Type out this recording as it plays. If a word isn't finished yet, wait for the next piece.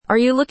Are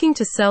you looking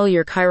to sell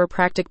your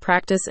chiropractic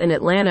practice in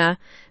Atlanta?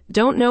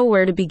 Don't know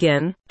where to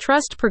begin?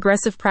 Trust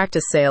Progressive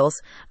Practice Sales,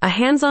 a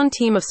hands-on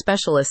team of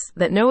specialists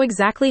that know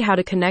exactly how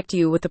to connect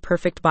you with the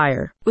perfect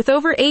buyer. With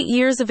over 8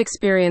 years of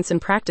experience in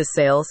practice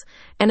sales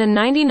and a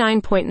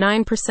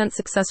 99.9%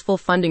 successful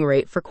funding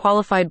rate for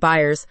qualified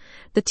buyers,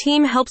 the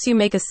team helps you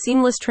make a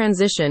seamless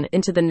transition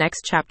into the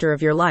next chapter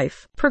of your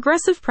life.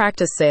 Progressive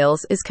Practice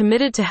Sales is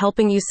committed to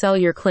helping you sell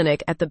your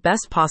clinic at the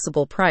best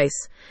possible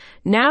price.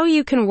 Now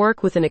you can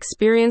work with an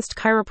experienced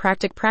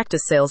chiropractic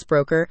practice sales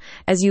broker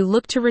as you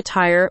look to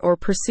retire or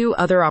pursue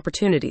other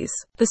opportunities.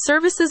 The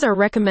services are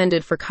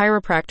recommended for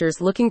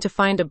chiropractors looking to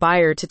find a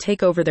buyer to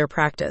take over their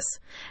practice.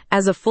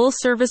 As a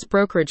full-service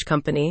brokerage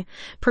company,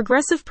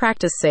 Progressive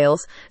Practice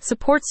Sales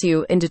supports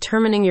you in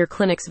determining your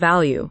clinic's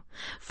value,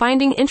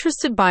 finding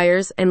interested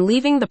buyers, and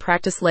leaving the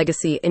practice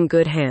legacy in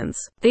good hands.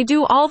 They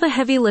do all the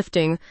heavy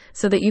lifting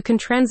so that you can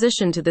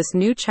transition to this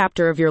new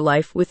chapter of your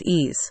life with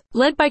ease.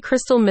 Led by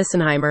Crystal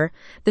Missenheimer,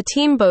 the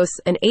team boasts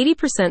an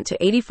 80% to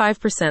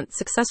 85%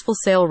 successful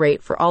sale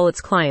rate for all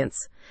its clients.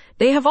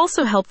 They have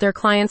also helped their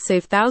clients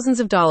save thousands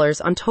of dollars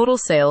on total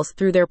sales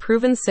through their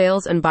proven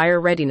sales and buyer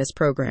readiness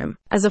program.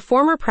 As a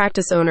former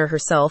practice owner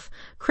herself,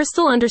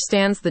 Crystal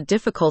understands the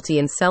difficulty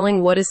in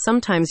selling what is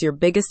sometimes your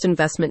biggest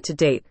investment to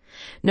date.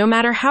 No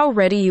matter how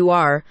ready you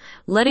are,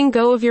 letting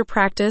go of your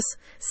practice,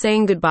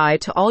 saying goodbye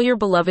to all your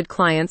beloved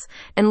clients,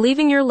 and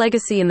leaving your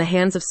legacy in the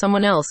hands of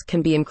someone else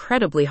can be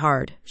incredibly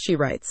hard, she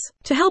writes.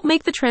 To help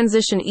make the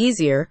transition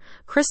easier,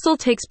 Crystal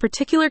takes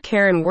particular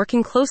care in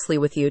working closely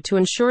with you to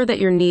ensure that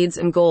your needs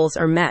and goals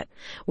are met.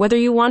 Whether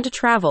you want to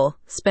travel,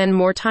 spend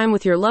more time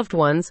with your loved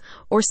ones,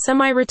 or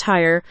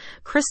semi-retire,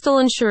 Crystal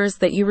ensures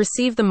that you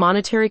receive the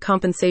monetary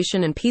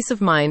compensation and peace of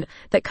mind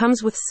that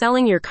comes with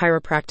selling your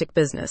chiropractic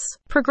business.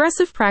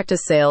 Progressive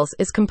Practice Sales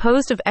is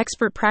composed of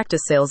expert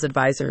practice sales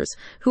advisors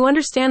who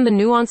understand the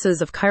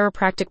nuances of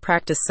chiropractic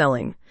practice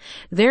selling.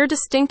 Their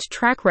distinct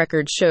track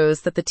record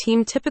shows that the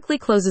team typically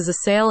closes a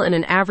sale in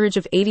an average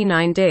of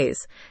 89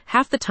 days,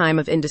 half the time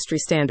of industry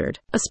standard.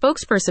 A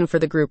spokesperson for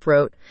the group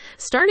wrote,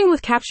 "Starting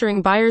with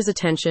capturing buyers'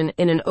 attention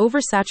in an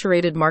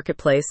oversaturated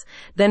marketplace,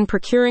 then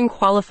procuring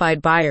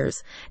qualified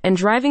buyers, and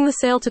driving the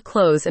sale to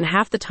close in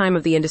half the time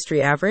of the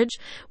industry average,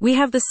 we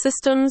have the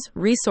systems,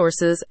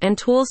 resources, and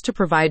tools to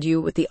provide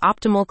you with the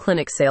optimal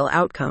clinic sale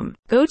outcome."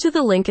 Go to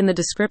the link in the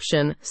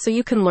description so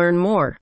you can learn more.